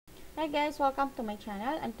Hi guys, welcome to my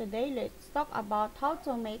channel, and today let's talk about how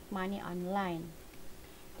to make money online.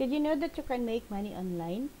 Did you know that you can make money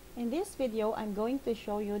online? In this video, I'm going to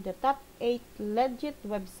show you the top 8 legit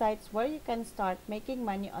websites where you can start making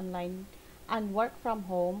money online and work from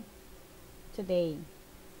home today.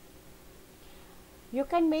 You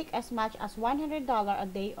can make as much as $100 a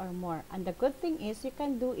day or more, and the good thing is you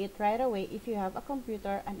can do it right away if you have a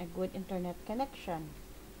computer and a good internet connection.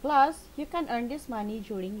 Plus, you can earn this money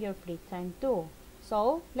during your free time too.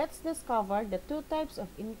 So, let's discover the two types of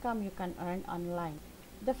income you can earn online.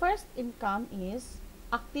 The first income is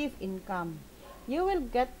active income. You will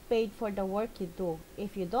get paid for the work you do.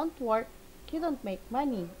 If you don't work, you don't make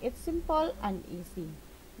money. It's simple and easy.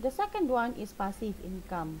 The second one is passive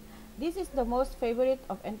income. This is the most favorite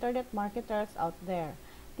of internet marketers out there.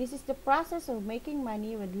 This is the process of making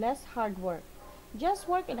money with less hard work. Just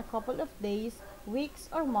work in a couple of days, weeks,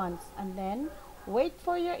 or months, and then wait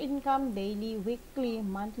for your income daily, weekly,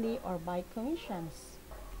 monthly, or by commissions.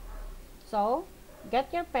 So,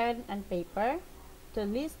 get your pen and paper to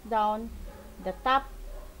list down the top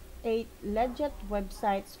 8 legit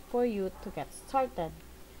websites for you to get started.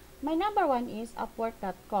 My number one is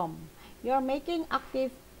Upwork.com. You are making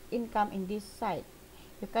active income in this site.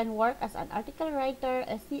 You can work as an article writer,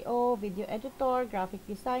 SEO, video editor, graphic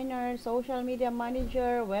designer, social media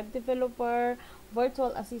manager, web developer,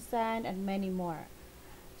 virtual assistant, and many more.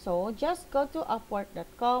 So just go to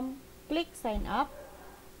Upwork.com, click sign up,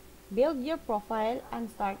 build your profile, and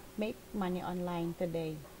start make money online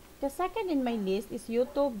today. The second in my list is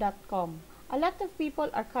YouTube.com. A lot of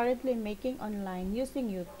people are currently making online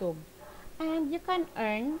using YouTube. And you can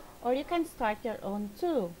earn or you can start your own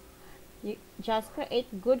too. You just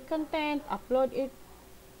create good content, upload it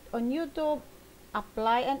on YouTube,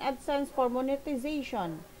 apply an AdSense for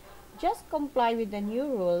monetization. Just comply with the new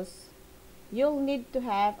rules. You'll need to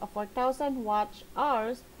have a 4,000 watch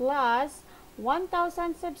hours plus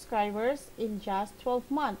 1,000 subscribers in just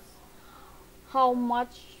 12 months. How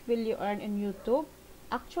much will you earn on YouTube?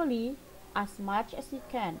 Actually, as much as you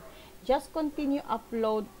can. Just continue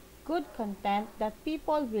upload good content that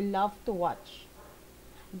people will love to watch.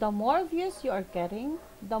 The more views you are getting,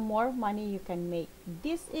 the more money you can make.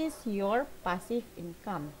 This is your passive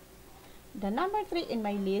income. The number 3 in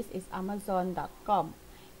my list is Amazon.com.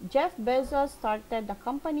 Jeff Bezos started the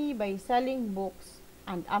company by selling books,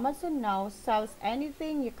 and Amazon now sells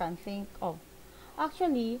anything you can think of.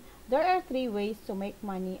 Actually, there are 3 ways to make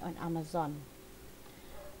money on Amazon.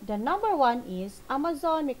 The number 1 is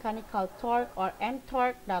Amazon Mechanical Turk or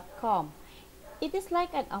mturk.com. It is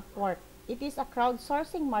like an Upwork. It is a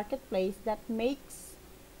crowdsourcing marketplace that makes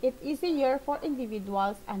it easier for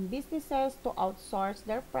individuals and businesses to outsource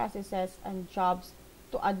their processes and jobs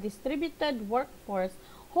to a distributed workforce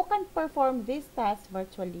who can perform these tasks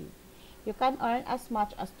virtually. You can earn as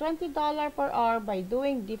much as $20 per hour by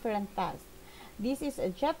doing different tasks. This is a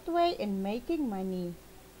jet way in making money,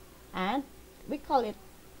 and we call it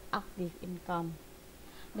active income.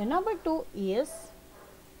 The number 2 is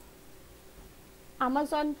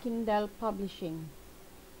Amazon Kindle Publishing,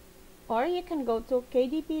 or you can go to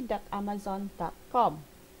kdp.amazon.com.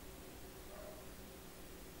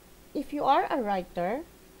 If you are a writer,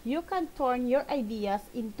 you can turn your ideas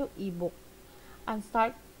into ebook and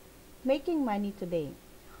start making money today.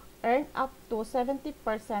 Earn up to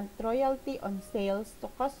 70% royalty on sales to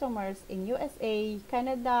customers in USA,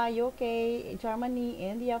 Canada, UK, Germany,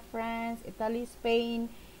 India, France, Italy, Spain,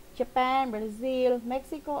 Japan, Brazil,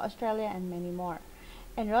 Mexico, Australia, and many more.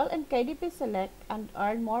 Enroll in KDP Select and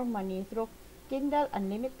earn more money through Kindle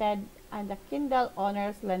Unlimited and the Kindle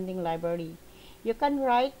Honors Lending Library. You can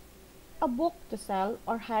write a book to sell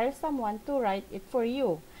or hire someone to write it for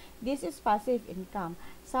you. This is passive income.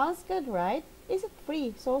 Sounds good, right? Is it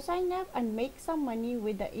free? So sign up and make some money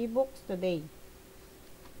with the ebooks today.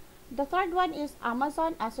 The third one is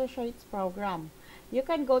Amazon Associates Program. You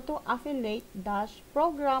can go to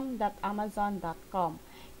affiliate-program.amazon.com.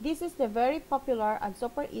 This is the very popular and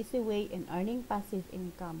super easy way in earning passive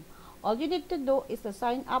income. All you need to do is to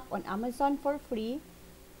sign up on Amazon for free,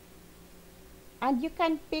 and you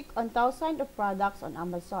can pick on thousands of products on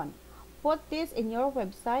Amazon. Put this in your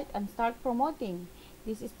website and start promoting.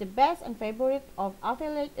 This is the best and favorite of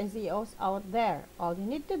affiliate SEOs out there. All you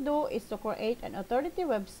need to do is to create an authority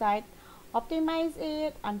website, optimize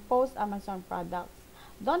it, and post Amazon products.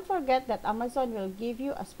 Don't forget that Amazon will give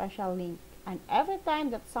you a special link, and every time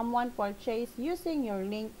that someone purchases using your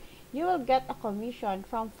link, you will get a commission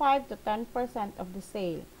from 5 to 10% of the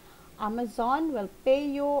sale. Amazon will pay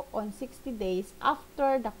you on 60 days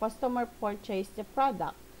after the customer purchased the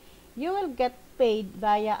product. You will get paid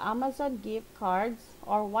via Amazon gift cards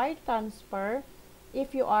or wire transfer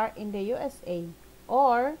if you are in the USA,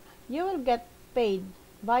 or you will get paid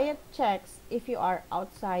via checks if you are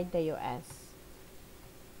outside the US.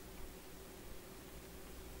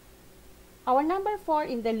 Our number 4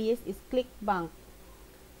 in the list is ClickBank.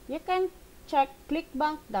 You can check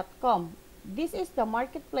clickbank.com. This is the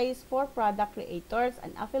marketplace for product creators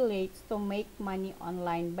and affiliates to make money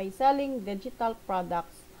online by selling digital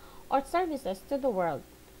products or services to the world.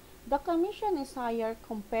 The commission is higher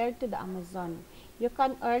compared to the Amazon. You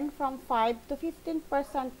can earn from 5 to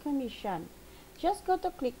 15% commission. Just go to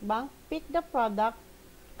ClickBank, pick the product,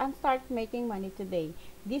 and start making money today.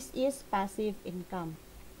 This is passive income.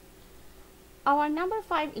 Our number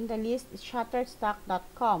 5 in the list is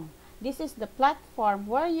Shutterstock.com. This is the platform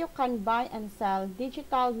where you can buy and sell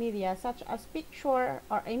digital media such as picture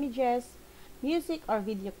or images, music or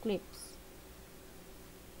video clips.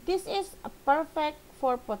 This is a perfect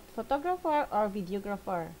for photographer or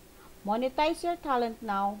videographer. Monetize your talent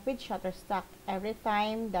now with Shutterstock. Every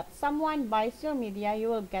time that someone buys your media, you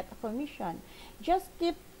will get a commission. Just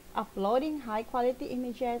keep uploading high quality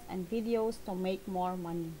images and videos to make more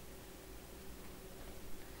money.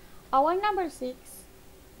 Our number 6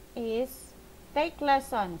 is Take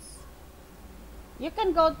Lessons. You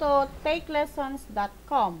can go to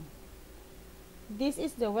takelessons.com. This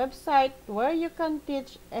is the website where you can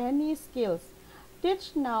teach any skills.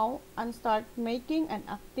 Teach now and start making an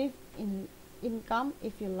active income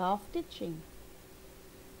if you love teaching.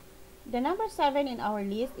 The number 7 in our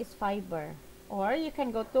list is Fiverr, or you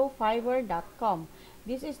can go to fiverr.com.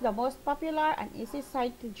 This is the most popular and easy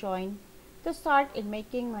site to join to start in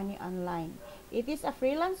making money online. It is a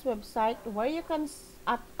freelance website where you can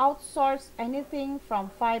outsource anything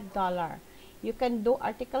from $5. You can do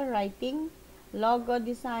article writing, logo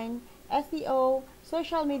design, SEO,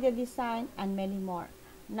 social media design, and many more.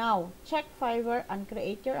 Now, check Fiverr and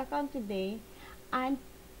create your account today and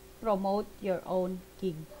promote your own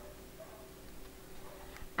gig.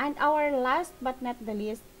 And our last but not the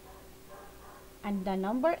least, and the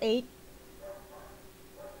number 8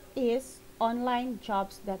 is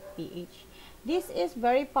onlinejobs.ph. This is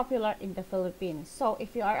very popular in the Philippines. So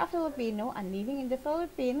if you are a Filipino and living in the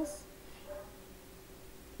Philippines,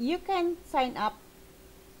 you can sign up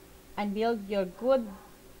and build your good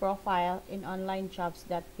profile in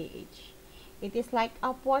onlinejobs.ph. It is like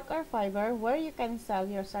Upwork or Fiverr where you can sell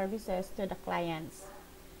your services to the clients.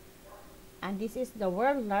 And this is the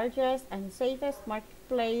world's largest and safest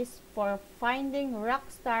marketplace for finding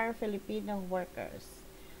rockstar Filipino workers.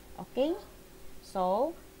 Okay?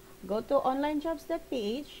 So, go to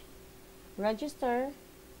onlinejobs.ph, register,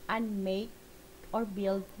 and make or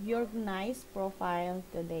build your nice profile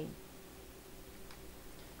today.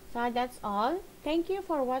 So that's all. Thank you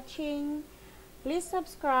for watching. Please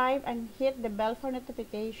subscribe and hit the bell for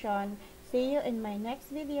notification. See you in my next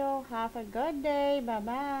video. Have a good day.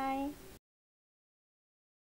 Bye-bye.